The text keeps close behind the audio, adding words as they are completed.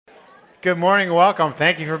Good morning, welcome.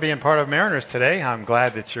 Thank you for being part of Mariners today. I'm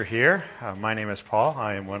glad that you're here. My name is Paul.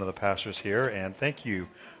 I am one of the pastors here, and thank you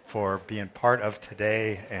for being part of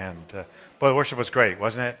today. And boy, the worship was great,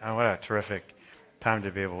 wasn't it? What a terrific time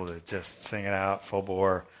to be able to just sing it out, full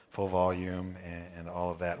bore, full volume, and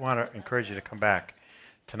all of that. I want to encourage you to come back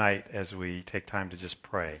tonight as we take time to just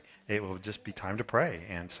pray. It will just be time to pray,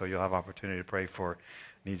 and so you'll have opportunity to pray for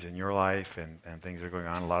needs in your life and things that are going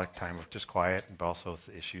on. A lot of time of just quiet, but also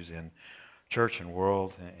issues in church and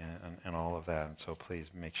world and all of that. And so please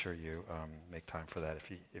make sure you make time for that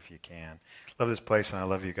if you can. Love this place, and I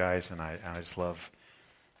love you guys, and I just love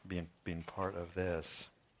being part of this.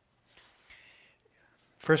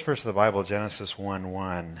 First verse of the Bible, Genesis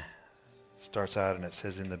 1:1, starts out and it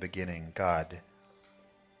says, "In the beginning, God."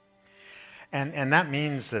 And that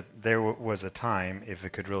means that there was a time, if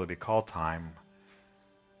it could really be called time,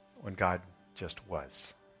 when God just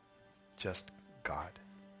was. Just God.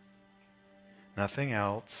 Nothing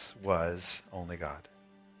else was, only God.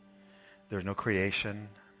 There was no creation,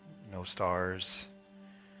 no stars.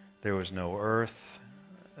 There was no earth.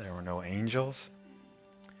 There were no angels.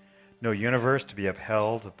 No universe to be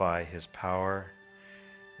upheld by his power.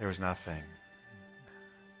 There was nothing.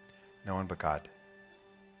 No one but God.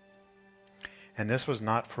 And this was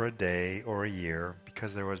not for a day or a year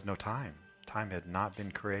because there was no time. Time had not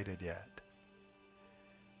been created yet.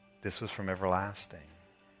 This was from everlasting.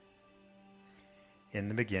 In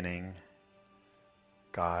the beginning,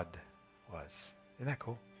 God was. Isn't that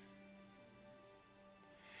cool?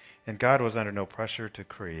 And God was under no pressure to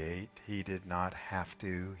create. He did not have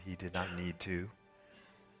to. He did not need to.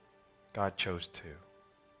 God chose to.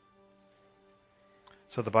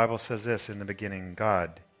 So the Bible says this, in the beginning,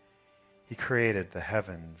 God, he created the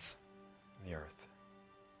heavens and the earth.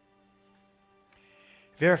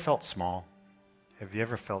 Have you ever felt small? Have you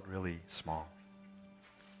ever felt really small?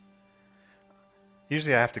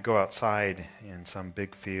 Usually I have to go outside in some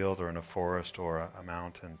big field or in a forest or a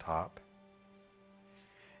mountain top.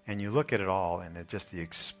 And you look at it all, and just the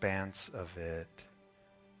expanse of it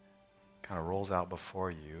kind of rolls out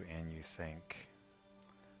before you, and you think,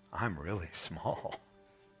 I'm really small.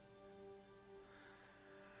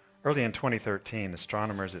 Early in 2013,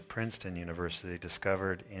 astronomers at Princeton University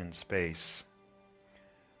discovered in space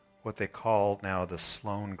what they call now the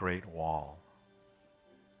Sloan Great Wall.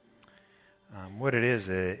 What it is,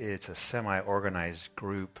 it's a semi-organized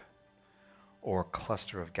group or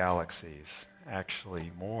cluster of galaxies,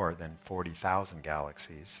 actually more than 40,000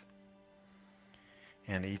 galaxies.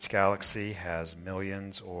 And each galaxy has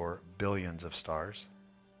millions or billions of stars.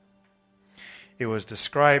 It was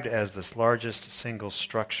described as the largest single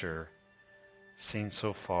structure seen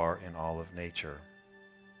so far in all of nature.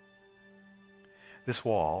 This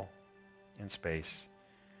wall in space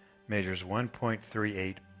measures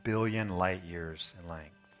 1.38 billion light years in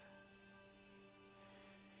length.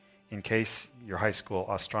 In case your high school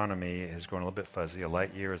astronomy has grown a little bit fuzzy, a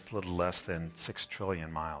light year is a little less than 6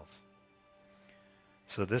 trillion miles.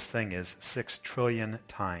 So this thing is 6 trillion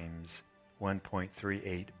times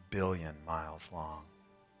 1.38 billion miles long.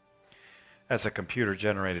 That's a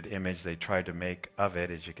computer-generated image they tried to make of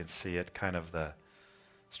it. As you can see it, kind of the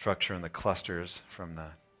structure and the clusters from the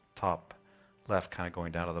top left kind of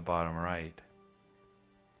going down to the bottom right.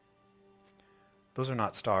 Those are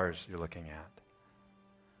not stars you're looking at.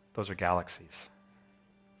 Those are galaxies.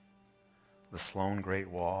 The Sloan Great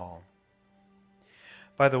Wall.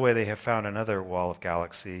 By the way, they have found another wall of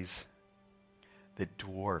galaxies that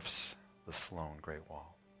dwarfs the Sloan Great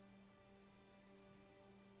Wall.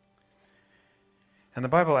 And the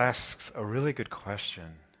Bible asks a really good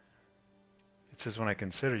question. It says, when I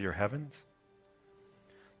consider your heavens,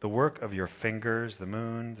 the work of your fingers, the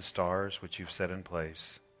moon, the stars, which you've set in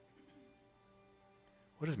place,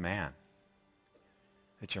 what is man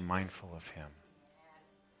that you're mindful of him?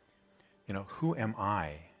 You know, who am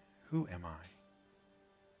I? Who am I?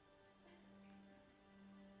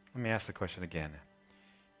 Let me ask the question again.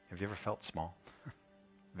 Have you ever felt small?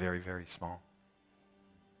 Very, very small.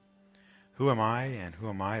 Who am I, and who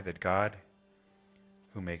am I that God,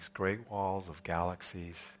 who makes great walls of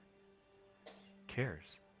galaxies,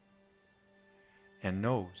 cares and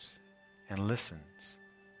knows and listens?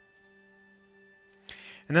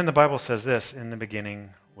 And then the Bible says this, in the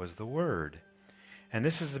beginning was the Word. And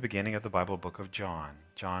this is the beginning of the Bible book of John.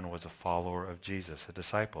 John was a follower of Jesus, a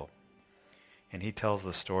disciple. And he tells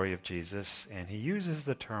the story of Jesus, and he uses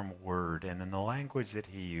the term word. And in the language that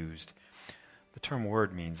he used, the term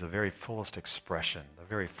word means the very fullest expression, the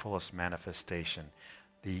very fullest manifestation,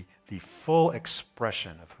 the full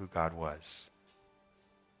expression of who God was.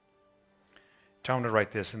 John would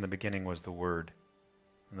write this, in the beginning was the Word.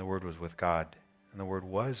 and the Word was with God, and the Word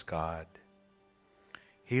was God.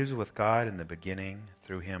 He was with God in the beginning.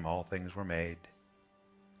 Through him all things were made.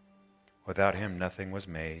 Without him nothing was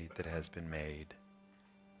made that has been made.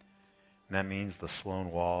 And that means the stone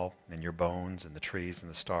wall and your bones and the trees and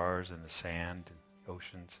the stars and the sand and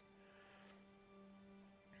oceans.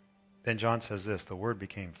 Then John says this, the Word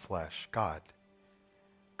became flesh. God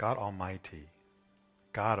Almighty,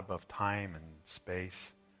 God above time and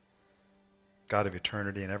space, God of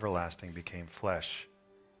eternity and everlasting became flesh.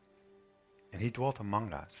 And he dwelt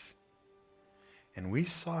among us. And we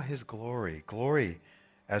saw his glory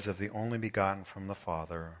as of the only begotten from the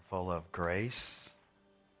Father, full of grace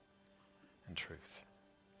and truth.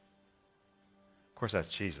 Of course,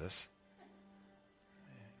 that's Jesus.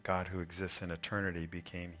 God who exists in eternity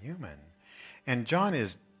became human. And John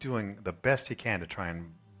is doing the best he can to try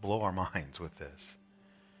and blow our minds with this.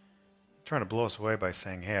 Trying to blow us away by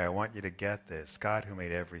saying, hey, I want you to get this. God who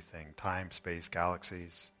made everything, time, space,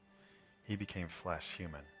 galaxies, he became flesh,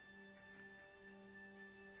 human.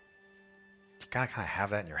 You kind of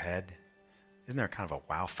have that in your head. Isn't there kind of a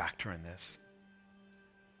wow factor in this?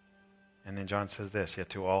 And then John says this, yet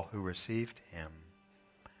to all who received him,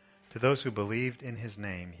 to those who believed in his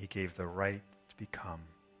name, he gave the right to become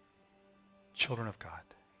children of God.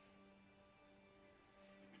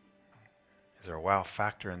 Is there a wow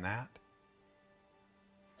factor in that?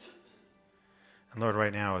 And Lord,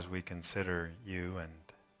 right now as we consider you and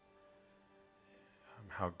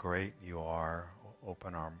how great you are,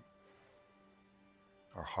 open our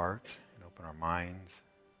hearts and open our minds,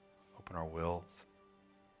 open our wills,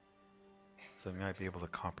 so we might be able to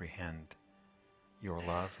comprehend your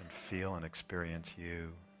love and feel and experience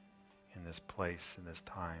you in this place, in this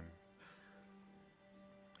time.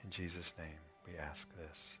 In Jesus' name we ask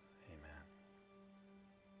this. Amen.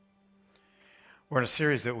 We're in a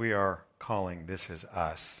series that we are calling This Is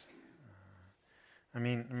Us. I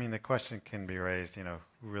mean, the question can be raised, who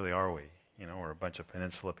really are we? We're a bunch of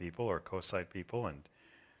peninsula people or coastside people, and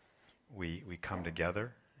we come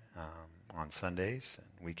together on Sundays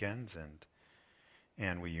and weekends,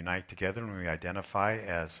 and we unite together, and we identify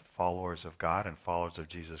as followers of God and followers of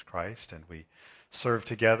Jesus Christ, and we serve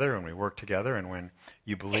together, and we work together, and when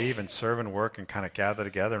you believe and serve and work and kind of gather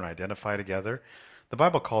together and identify together, the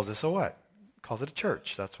Bible calls this a what? Calls it a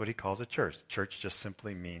church. That's what he calls a church. Church just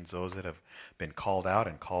simply means those that have been called out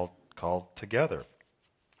and called together.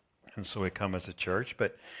 And so we come as a church.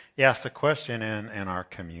 But you ask the question in our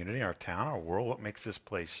community, our town, our world, what makes this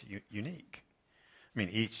place unique? I mean,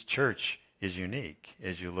 each church is unique.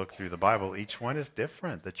 As you look through the Bible, each one is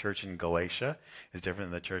different. The church in Galatia is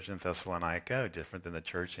different than the church in Thessalonica, different than the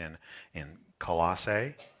church in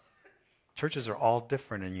Colossae. Churches are all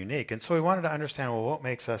different and unique. And so we wanted to understand, well, what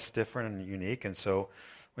makes us different and unique? And so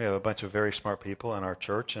we have a bunch of very smart people in our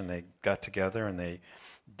church, and they got together and they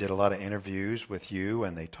did a lot of interviews with you,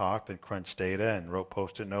 and they talked and crunched data and wrote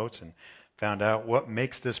Post-it notes and found out what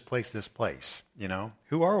makes this place this place.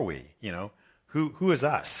 Who are we? Who is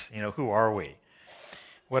us? Who are we?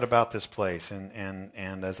 What about this place?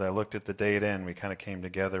 And as I looked at the data and we kind of came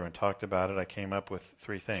together and talked about it, I came up with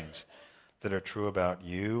 3 things that are true about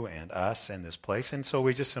you and us and this place. And so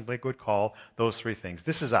we just simply would call those 3 things.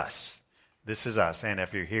 This is us. This is us. And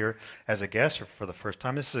if you're here as a guest or for the first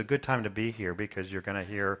time, this is a good time to be here because you're going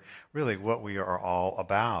to hear really what we are all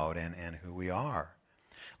about and who we are.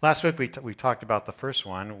 Last week we talked about the first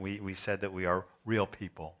one. We said that we are real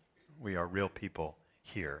people. We are real people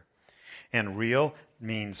here. And real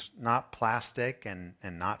means not plastic and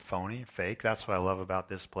not phony, fake. That's what I love about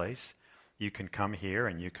this place. You can come here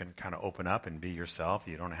and you can kind of open up and be yourself.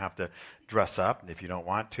 You don't have to dress up if you don't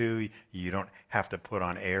want to. You don't have to put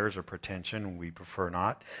on airs or pretension. We prefer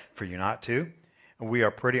not for you not to. We are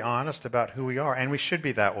pretty honest about who we are, and we should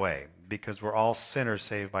be that way because we're all sinners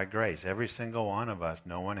saved by grace. Every single one of us.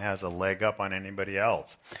 No one has a leg up on anybody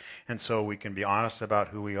else. And so we can be honest about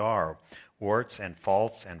who we are. Warts and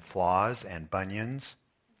faults and flaws and bunions,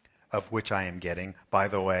 of which I am getting, by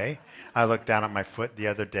the way. I looked down at my foot the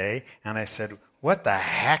other day, and I said, what the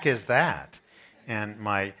heck is that? And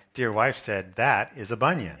my dear wife said, that is a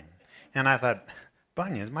bunion. And I thought,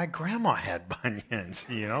 bunions? My grandma had bunions,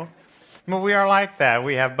 Well, we are like that.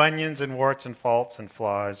 We have bunions and warts and faults and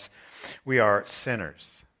flaws. We are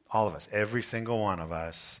sinners, all of us, every single one of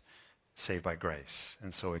us, saved by grace.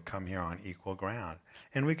 And so we come here on equal ground.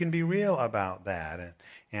 And we can be real about that.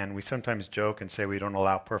 And we sometimes joke and say we don't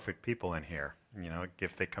allow perfect people in here.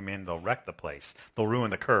 If they come in, they'll wreck the place. They'll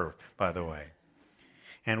ruin the curve, by the way.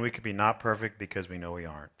 And we could be not perfect because we know we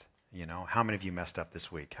aren't. How many of you messed up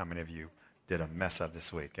this week? How many of you did a mess up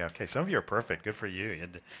this week? Okay, some of you are perfect. Good for you. You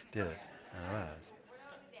did it.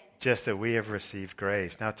 just that we have received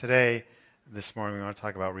grace. Now today, this morning, we want to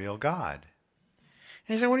talk about real God.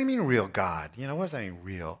 And you say, what do you mean real God? What does that mean,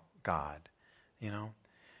 real God?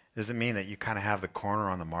 Does it mean that you kind of have the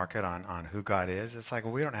corner on the market on who God is? It's like,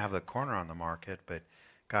 well, we don't have the corner on the market, but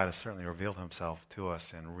God has certainly revealed himself to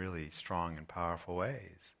us in really strong and powerful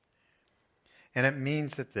ways. And it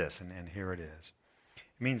means that this, and here it is,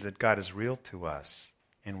 it means that God is real to us,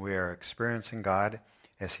 and we are experiencing God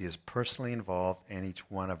as he is personally involved in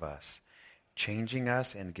each one of us, changing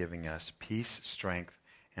us and giving us peace, strength,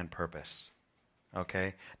 and purpose.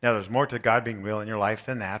 Okay? Now, there's more to God being real in your life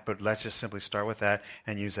than that, but let's just simply start with that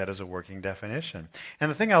and use that as a working definition.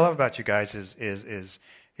 And the thing I love about you guys is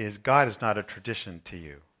God is not a tradition to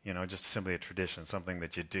you, just simply a tradition, something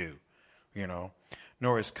that you do,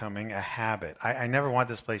 nor is coming a habit. I never want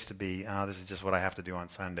this place to be, this is just what I have to do on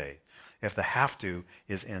Sunday. If the have to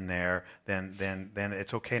is in there, then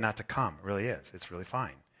it's okay not to come. It really is. It's really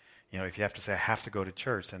fine. If you have to say, I have to go to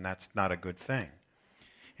church, then that's not a good thing.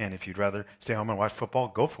 And if you'd rather stay home and watch football,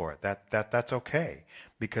 go for it. That's okay.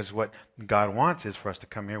 Because what God wants is for us to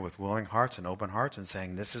come here with willing hearts and open hearts and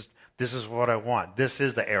saying, this is what I want. This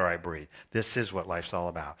is the air I breathe. This is what life's all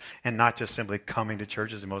about. And not just simply coming to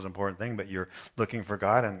church is the most important thing, but you're looking for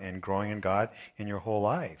God and growing in God in your whole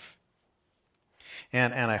life.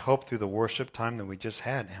 And I hope through the worship time that we just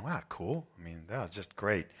had, and wow, cool. That was just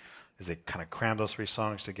great. As they kind of crammed those 3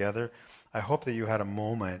 songs together, I hope that you had a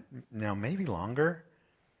moment, now maybe longer,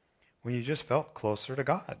 when you just felt closer to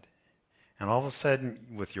God. And all of a sudden,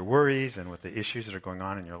 with your worries and with the issues that are going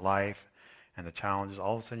on in your life and the challenges,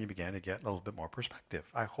 all of a sudden you began to get a little bit more perspective.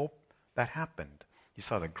 I hope that happened. You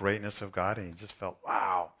saw the greatness of God and you just felt,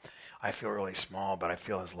 wow, I feel really small, but I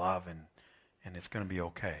feel his love and it's going to be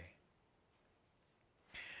okay.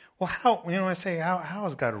 Well, I say, how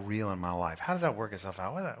is God real in my life? How does that work itself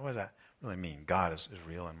out? What does that really mean? God is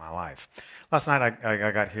real in my life. Last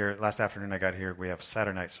afternoon I got here, we have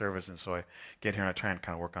Saturday night service, and so I get here and I try and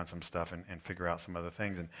kind of work on some stuff and figure out some other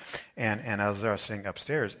things. And I was sitting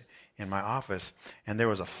upstairs in my office, and there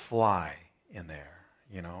was a fly in there.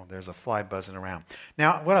 There's a fly buzzing around.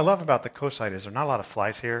 Now, what I love about the Coast Side is there are not a lot of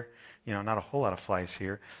flies here. Not a whole lot of flies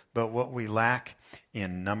here. But what we lack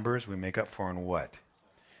in numbers, we make up for in what?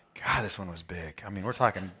 God, this one was big. We're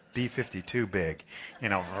talking B-52 big,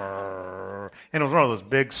 and it was one of those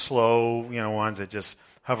big, slow, ones that just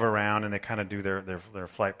hover around and they kind of do their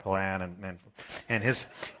flight plan, and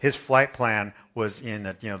his flight plan was in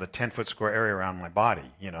the 10-foot square area around my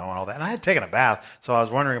body, and all that. And I had taken a bath, so I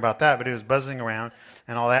was wondering about that, but it was buzzing around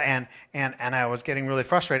and all that, and I was getting really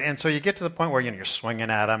frustrated. And so you get to the point where you're swinging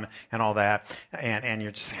at him and all that, and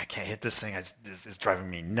you're just saying, I can't hit this thing. It's driving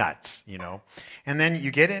me nuts, And then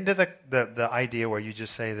you get into the idea where you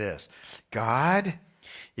just say this, God,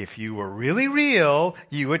 if you were really real,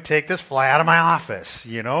 you would take this fly out of my office,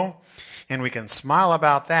 And we can smile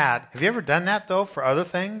about that. Have you ever done that, though, for other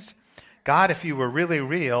things? God, if you were really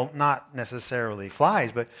real, not necessarily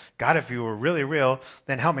flies, but God, if you were really real,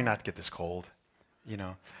 then help me not to get this cold.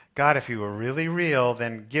 God, if you were really real,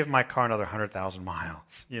 then give my car another 100,000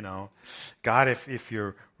 miles. God, if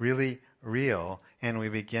you're really real, and we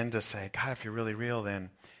begin to say, God, if you're really real, then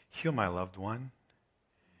heal my loved one.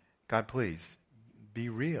 God, please, be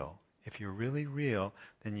real. If you're really real,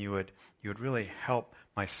 then you would really help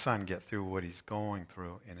my son get through what he's going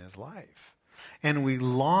through in his life. And we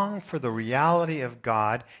long for the reality of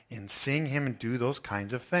God in seeing him do those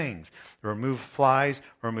kinds of things. Remove flies,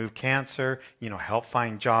 remove cancer, help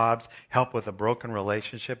find jobs, help with a broken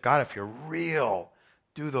relationship. God, if you're real,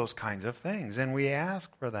 do those kinds of things. And we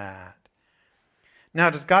ask for that. Now,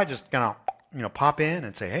 does God just pop in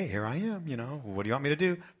and say, hey, here I am, what do you want me to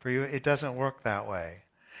do for you? It doesn't work that way.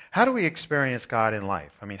 How do we experience God in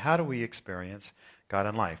life? How do we experience God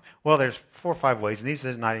in life? Well, there's 4 or 5 ways, and these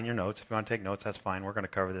are not in your notes. If you want to take notes, that's fine. We're going to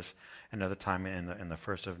cover this another time in the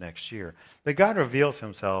first of next year. But God reveals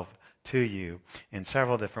himself to you in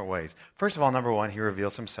several different ways. First of all, number 1, he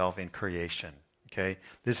reveals himself in creation. Okay?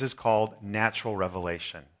 This is called natural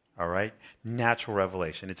revelation. All right? Natural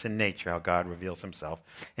revelation. It's in nature how God reveals himself.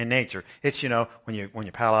 In nature, it's, when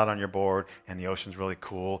you paddle out on your board and the ocean's really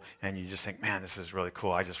cool and you just think, man, this is really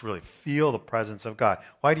cool. I just really feel the presence of God.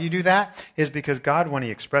 Why do you do that? It's because God, when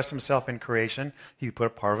he expressed himself in creation, he put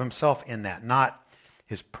a part of himself in that. Not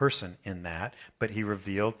his person in that, but he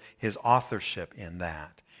revealed his authorship in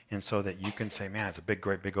that. And so that you can say, man, it's a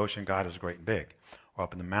great big ocean. God is great and big. Or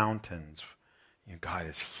up in the mountains, God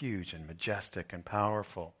is huge and majestic and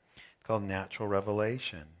powerful. It's called natural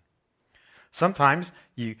revelation. Sometimes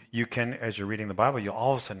you can, as you're reading the Bible, you'll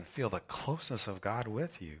all of a sudden feel the closeness of God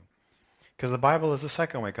with you. Because the Bible is the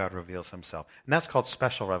second way God reveals himself. And that's called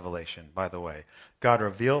special revelation, by the way. God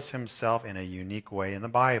reveals himself in a unique way in the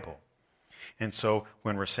Bible. And so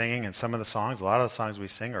when we're singing in some of the songs, a lot of the songs we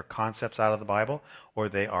sing are concepts out of the Bible, or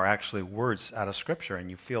they are actually words out of Scripture, and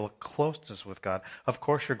you feel a closeness with God. Of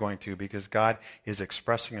course you're going to, because God is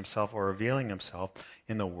expressing himself or revealing himself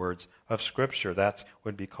in the words of Scripture. That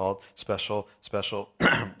would be called special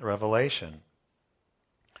revelation.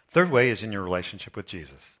 Third way is in your relationship with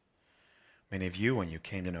Jesus. Many of you, when you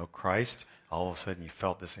came to know Christ, all of a sudden you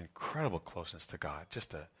felt this incredible closeness to God,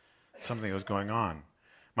 something was going on.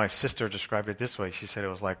 My sister described it this way. She said it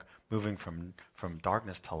was like moving from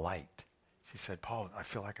darkness to light. She said, Paul, I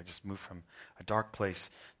feel like I just moved from a dark place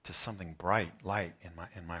to something bright, light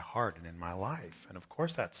in my heart and in my life. And of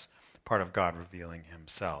course that's part of God revealing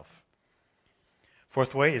himself.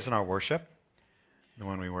 Fourth way is in our worship.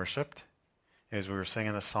 When we worshiped, as we were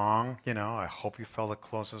singing the song, I hope you felt a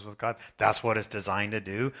closeness with God. That's what it's designed to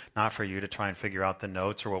do, not for you to try and figure out the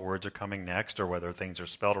notes or what words are coming next or whether things are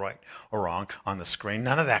spelled right or wrong on the screen.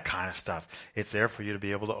 None of that kind of stuff. It's there for you to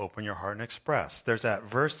be able to open your heart and express. There's that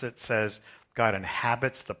verse that says God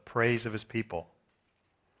inhabits the praise of his people.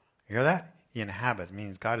 You hear that? He inhabits. It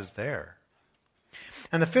means God is there.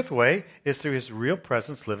 And the fifth way is through his real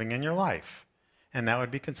presence living in your life. And that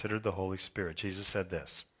would be considered the Holy Spirit. Jesus said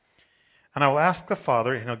this. And I will ask the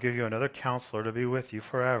Father, and he'll give you another counselor to be with you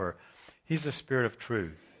forever. He's the Spirit of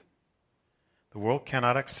truth. The world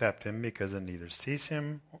cannot accept him because it neither sees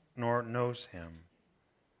him nor knows him.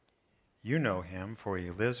 You know him, for he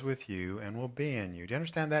lives with you and will be in you. Do you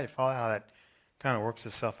understand that? You follow how that kind of works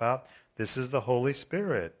itself out? This is the Holy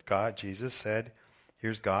Spirit. God, Jesus said,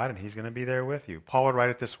 here's God, and he's going to be there with you. Paul would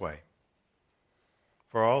write it this way.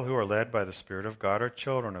 For all who are led by the Spirit of God are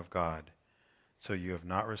children of God. So you have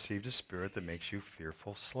not received a spirit that makes you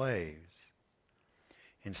fearful slaves.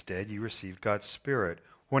 Instead, you received God's Spirit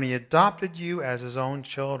when he adopted you as his own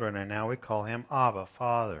children, and now we call him Abba,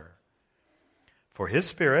 Father. For his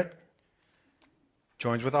Spirit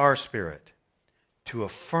joins with our spirit to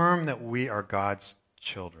affirm that we are God's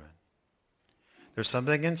children. There's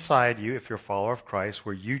something inside you, if you're a follower of Christ,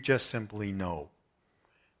 where you just simply know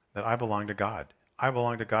that I belong to God. I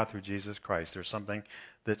belong to God through Jesus Christ. There's something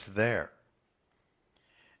that's there.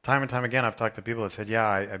 Time and time again, I've talked to people that said, yeah,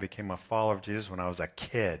 I became a follower of Jesus when I was a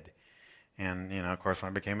kid. And, of course, when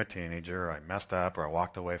I became a teenager, I messed up or I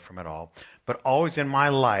walked away from it all. But always in my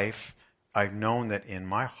life, I've known that in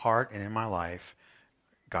my heart and in my life,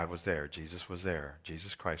 God was there. Jesus was there.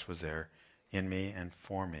 Jesus Christ was there in me and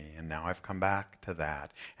for me. And now I've come back to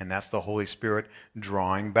that. And that's the Holy Spirit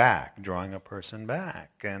drawing a person back.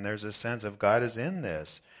 And there's a sense of God is in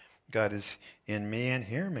this. God is in me and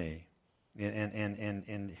hear me.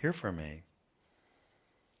 And hear from me.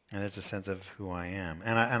 And there's a sense of who I am.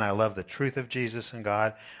 And I love the truth of Jesus and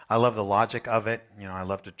God. I love the logic of it. I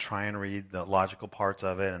love to try and read the logical parts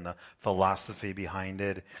of it and the philosophy behind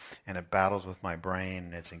it. And it battles with my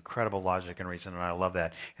brain. It's incredible logic and reason, and I love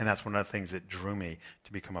that. And that's one of the things that drew me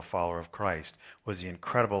to become a follower of Christ, was the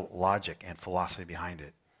incredible logic and philosophy behind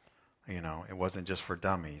it. It wasn't just for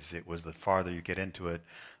dummies. It was the farther you get into it,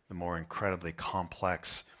 the more incredibly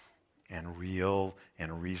complex and real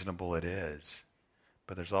and reasonable it is.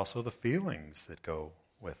 But there's also the feelings that go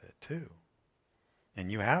with it too.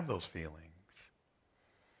 And you have those feelings.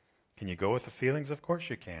 Can you go with the feelings? Of course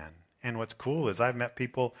you can. And what's cool is I've met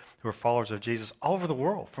people who are followers of Jesus all over the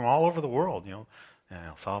world, from all over the world,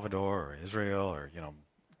 El Salvador or Israel or,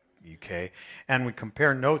 UK. And we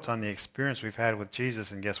compare notes on the experience we've had with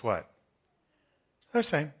Jesus, and guess what? They're the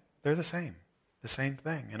same. They're the same. The same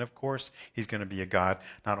thing. And of course, he's going to be a God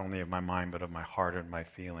not only of my mind, but of my heart and my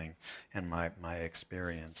feeling and my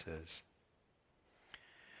experiences.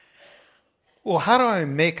 Well, how do I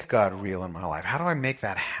make God real in my life? How do I make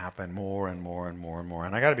that happen more and more and more and more?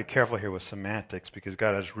 And I got to be careful here with semantics, because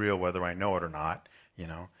God is real whether I know it or not.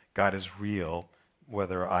 God is real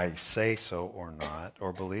whether I say so or not,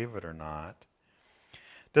 or believe it or not.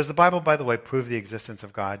 Does the Bible, by the way, prove the existence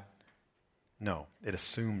of God? No, it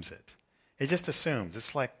assumes it. It just assumes.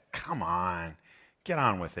 It's like, come on, get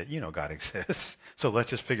on with it. God exists. So let's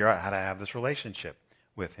just figure out how to have this relationship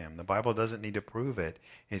with him. The Bible doesn't need to prove it.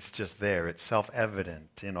 It's just there. It's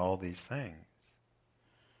self-evident in all these things.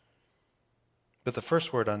 But the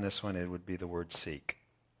first word on this one, it would be the word seek.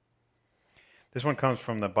 This one comes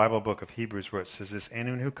from the Bible book of Hebrews, where it says this: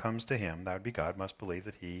 anyone who comes to him, that would be God, must believe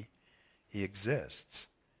that he exists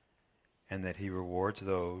and that he rewards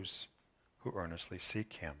those who earnestly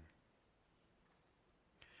seek him.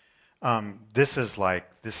 This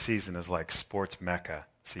season is like sports mecca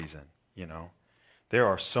season, There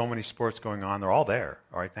are so many sports going on. They're all there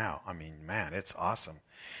right now. I mean, man, it's awesome.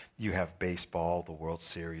 You have baseball, the World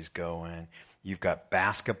Series going. You've got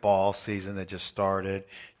basketball season that just started.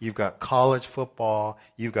 You've got college football.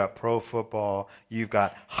 You've got pro football. You've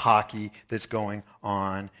got hockey that's going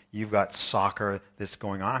on. You've got soccer that's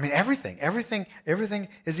going on. I mean, everything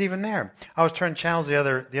is even there. I was turning channels the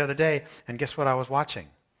other day, and guess what I was watching?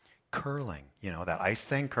 Curling. You know, that ice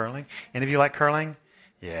thing, curling. Any of you like curling?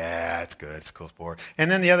 Yeah, it's good. It's a cool sport.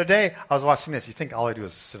 And then the other day, I was watching this. You think all I do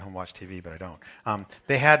is sit home and watch TV, but I don't.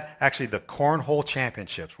 They had actually the Cornhole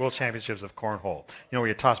Championships, World Championships of Cornhole. You know, where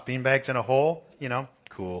you toss beanbags in a hole, you know?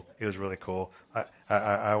 Cool. It was really cool.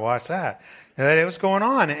 I watched that. And it was going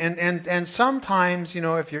on. And sometimes, you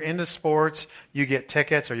know, if you're into sports, you get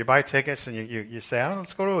tickets or you buy tickets and you say, oh,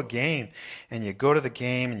 let's go to a game. And you go to the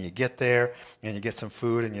game and you get there and you get some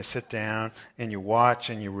food and you sit down and you watch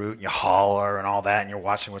and you root and you holler and all that and you're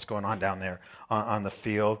watching what's going on down there on the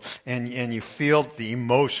field. And you feel the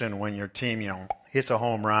emotion when your team, you know, hits a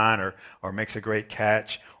home run or makes a great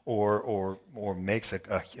catch or makes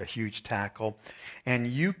a huge tackle. And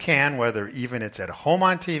you can, whether even it's at home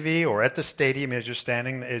on TV or at the stadium as you're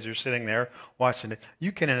sitting there watching it,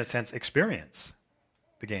 you can, in a sense, experience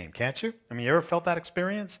the game, can't you? I mean, you ever felt that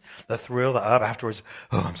experience? The thrill, the up afterwards,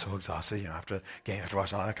 oh, I'm so exhausted, you know, after the game, after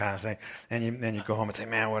watching all that kind of thing. And then you go home and say,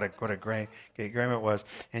 man, what a great game it was.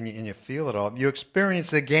 And you feel it all. You experience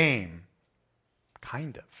the game,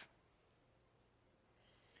 kind of.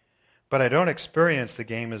 But I don't experience the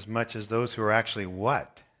game as much as those who are actually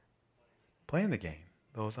what? Playing the game,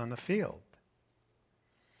 those on the field.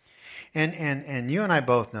 And you and I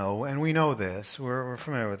both know, and we know this, we're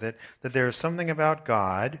familiar with it, that there's something about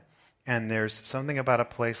God, and there's something about a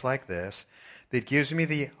place like this that gives me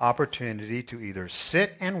the opportunity to either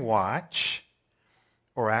sit and watch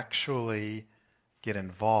or actually get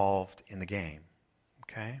involved in the game.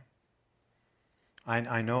 Okay?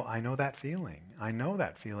 I know that feeling. I know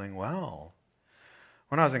that feeling well.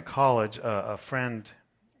 When I was in college, a friend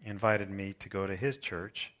invited me to go to his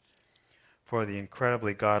church for the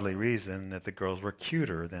incredibly godly reason that the girls were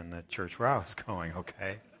cuter than the church where I was going,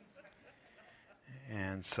 okay?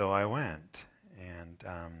 And so I went, and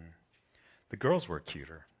the girls were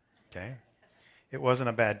cuter, okay? It wasn't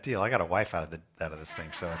a bad deal. I got a wife out of this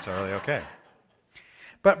thing, so it's really okay.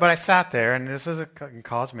 But I sat there, and this was a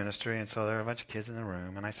college ministry, and so there were a bunch of kids in the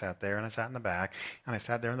room, and I sat there, and I sat in the back, and I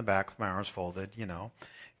sat there in the back with my arms folded, you know,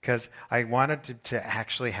 because I wanted to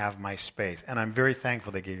actually have my space, and I'm very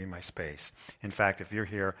thankful they gave me my space. In fact, if you're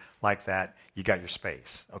here like that, you got your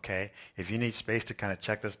space, okay? If you need space to kind of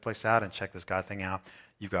check this place out and check this God thing out,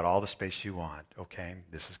 you've got all the space you want, okay?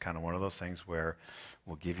 This is kind of one of those things where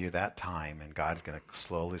we'll give you that time, and God's going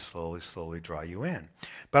to slowly draw you in.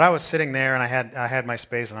 But I was sitting there, and I had my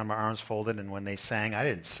space, and I had my arms folded, and when they sang, I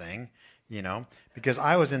didn't sing, you know, because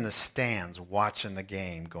I was in the stands watching the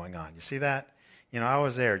game going on. You see that? You know, I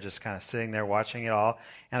was there just kind of sitting there watching it all,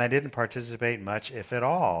 and I didn't participate much, if at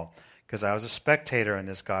all, because I was a spectator in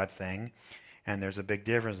this God thing, and there's a big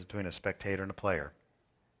difference between a spectator and a player.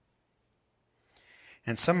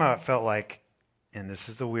 And somehow it felt like, and this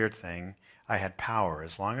is the weird thing, I had power.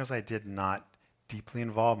 As long as I did not deeply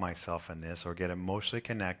involve myself in this or get emotionally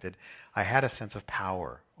connected, I had a sense of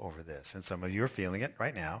power over this. And some of you are feeling it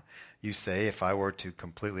right now. You say, if I were to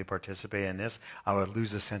completely participate in this, I would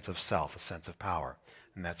lose a sense of self, a sense of power.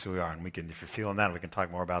 And that's who we are. And we can, if you're feeling that, we can talk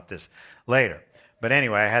more about this later. But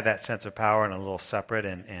anyway, I had that sense of power and a little separate,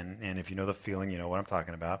 and if you know the feeling, you know what I'm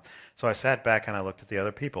talking about. So I sat back and I looked at the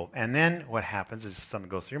other people. And then what happens is something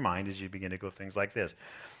goes through your mind as you begin to go things like this.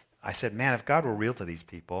 I said, man, if God were real to these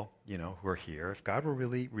people, you know, who are here, if God were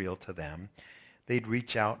really real to them, they'd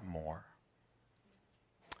reach out more.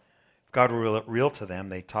 If God were real to them,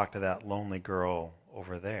 they'd talk to that lonely girl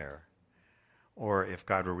over there. Or if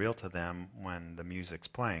God were real to them, when the music's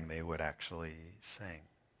playing, they would actually sing.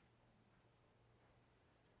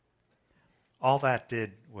 All that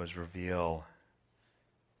did was reveal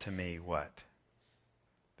to me what?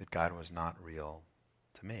 That God was not real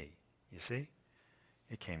to me. You see?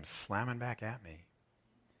 It came slamming back at me.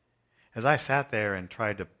 As I sat there and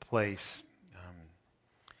tried to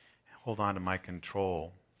hold on to my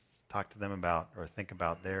control, talk to them about or think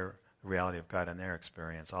about their reality of God and their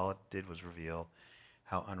experience, all it did was reveal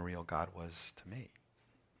how unreal God was to me.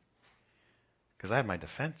 Because I had my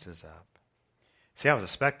defenses up. See, I was a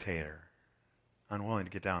spectator, unwilling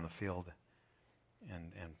to get down on the field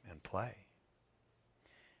and play.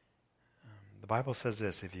 The Bible says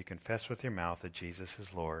this, if you confess with your mouth that Jesus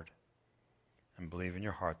is Lord and believe in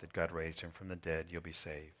your heart that God raised him from the dead, you'll be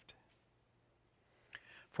saved.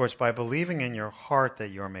 For it's by believing in your heart that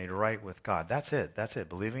you are made right with God. That's it. That's it.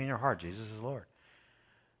 Believing in your heart, Jesus is Lord.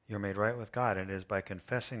 You're made right with God. And it is by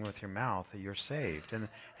confessing with your mouth that you're saved.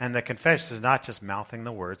 And the confession is not just mouthing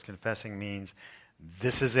the words. Confessing means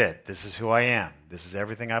this is it. This is who I am. This is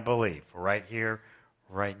everything I believe. Right here,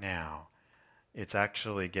 right now. It's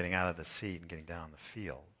actually getting out of the seat and getting down on the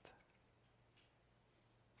field.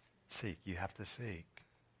 Seek. You have to seek.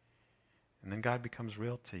 And then God becomes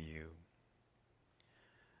real to you.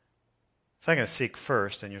 So I'm going to seek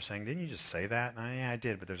first, and you're saying, didn't you just say that? And yeah, I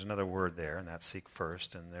did, but there's another word there, and that's seek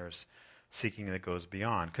first, and there's seeking that goes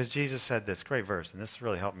beyond. Because Jesus said this great verse, and this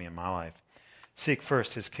really helped me in my life. Seek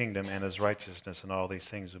first his kingdom and his righteousness, and all these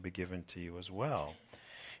things will be given to you as well.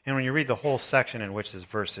 And when you read the whole section in which this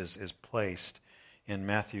verse is placed in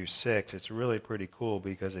Matthew 6, it's really pretty cool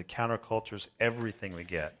because it countercultures everything we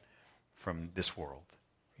get from this world,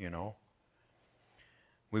 you know.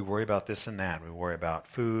 We worry about this and that. We worry about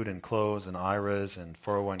food and clothes and IRAs and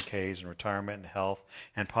 401ks and retirement and health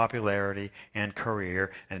and popularity and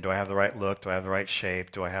career. And do I have the right look? Do I have the right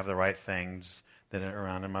shape? Do I have the right things that are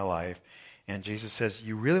around in my life? And Jesus says,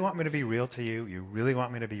 you really want me to be real to you? You really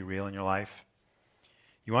want me to be real in your life?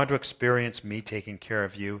 You want to experience me taking care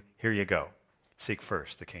of you? Here you go. Seek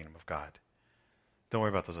first the kingdom of God. Don't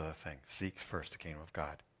worry about those other things. Seek first the kingdom of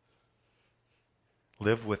God.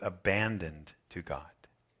 Live with abandon to God.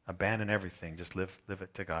 Abandon everything. Just live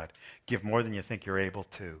it to God. Give more than you think you're able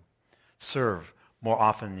to. Serve more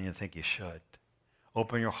often than you think you should.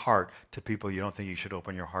 Open your heart to people you don't think you should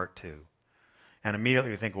open your heart to. And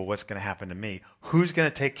immediately you think, well, what's going to happen to me? Who's going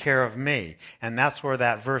to take care of me? And that's where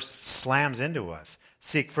that verse slams into us.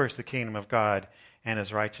 Seek first the kingdom of God and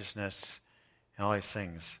his righteousness, and all these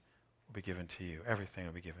things will be given to you. Everything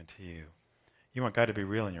will be given to you. You want God to be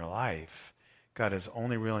real in your life. God is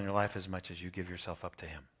only real in your life as much as you give yourself up to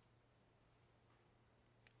him.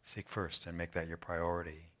 Seek first and make that your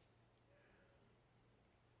priority.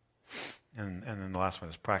 And then the last one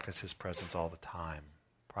is practice his presence all the time.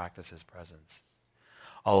 Practice his presence.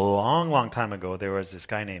 A long, long time ago, there was this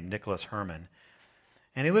guy named Nicholas Herman,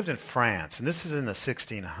 and he lived in France, and this is in the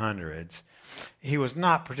 1600s. He was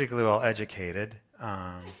not particularly well educated,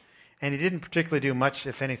 and he didn't particularly do much,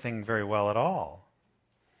 if anything, very well at all.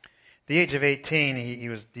 At the age of 18, he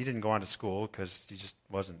didn't go on to school because he just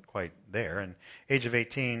wasn't quite there. And age of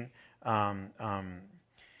 18,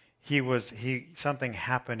 something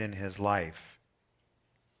happened in his life.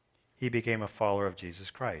 He became a follower of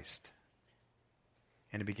Jesus Christ,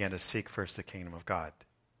 and he began to seek first the kingdom of God.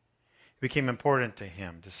 It became important to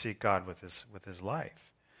him to seek God with his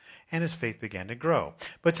life, and his faith began to grow.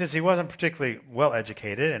 But since he wasn't particularly well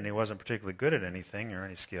educated and he wasn't particularly good at anything or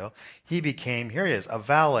any skill, he became, here he is, a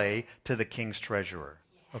valet to the king's treasurer.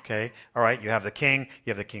 Okay? All right, you have the king,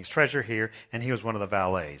 you have the king's treasurer here, and he was one of the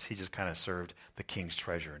valets. He just kind of served the king's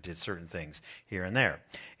treasurer and did certain things here and there.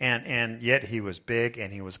 And yet he was big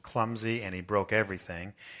and he was clumsy and he broke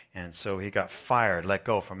everything, and so he got fired, let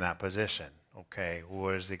go from that position. Okay,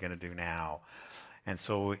 what is he going to do now? And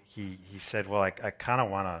so he said, well, I kind of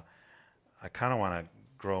want to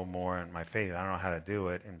grow more in my faith. I don't know how to do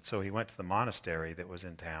it. And so he went to the monastery that was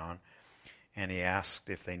in town, and he asked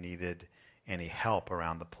if they needed any help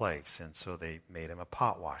around the place. And so they made him a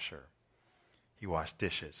pot washer. He washed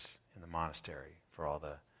dishes in the monastery for all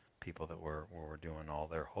the people that were doing all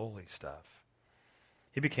their holy stuff.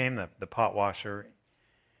 He became the pot washer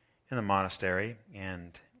in the monastery,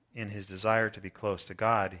 and in his desire to be close to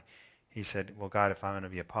God, he said, well, God, if I'm going to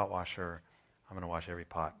be a pot washer, I'm going to wash every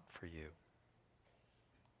pot for you.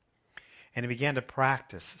 And he began to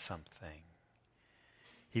practice something.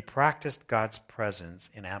 He practiced God's presence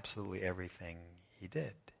in absolutely everything he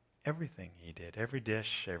did. Everything he did. Every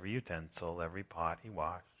dish, every utensil, every pot he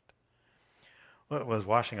washed. Well, it was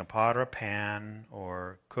washing a pot or a pan,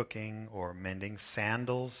 or cooking, or mending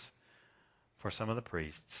sandals for some of the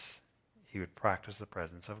priests. He would practice the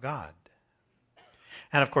presence of God.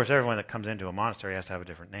 And of course, everyone that comes into a monastery has to have a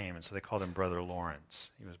different name, and so they called him Brother Lawrence.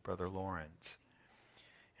 He was Brother Lawrence.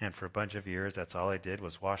 And for a bunch of years, that's all he did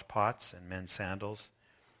was wash pots and mend sandals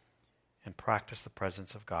and practice the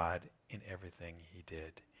presence of God in everything he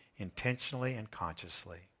did, intentionally and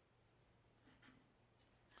consciously.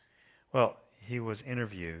 Well, he was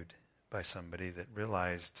interviewed by somebody that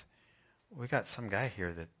realized, we got some guy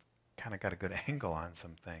here that kind of got a good angle on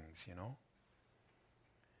some things, you know.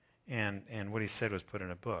 And what he said was put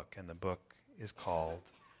in a book, and the book is called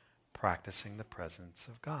Practicing the Presence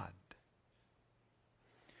of God.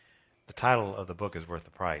 The title of the book is worth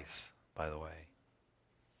the price, by the way.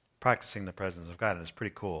 Practicing the Presence of God, and it's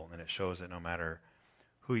pretty cool, and it shows that no matter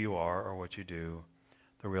who you are or what you do,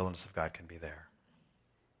 the realness of God can be there.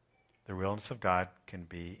 The realness of God can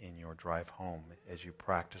be in your drive home as you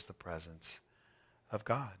practice the presence of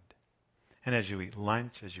God. And as you eat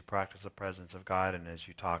lunch, as you practice the presence of God, and as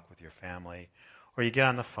you talk with your family, or you get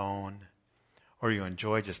on the phone, or you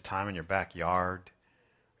enjoy just time in your backyard,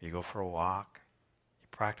 or you go for a walk, you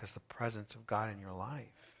practice the presence of God in your life.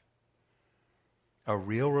 A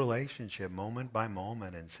real relationship, moment by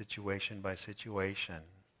moment and situation by situation.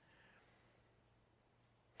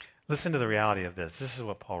 Listen to the reality of this. This is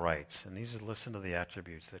what Paul writes, and listen to the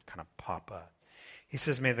attributes that kind of pop up. He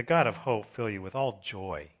says, may the God of hope fill you with all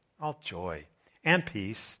joy and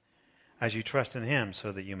peace as you trust in him,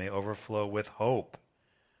 so that you may overflow with hope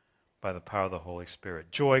by the power of the Holy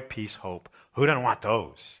Spirit. Joy, peace, hope. Who doesn't want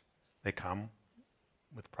those? They come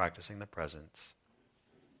with practicing the presence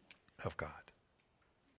of God.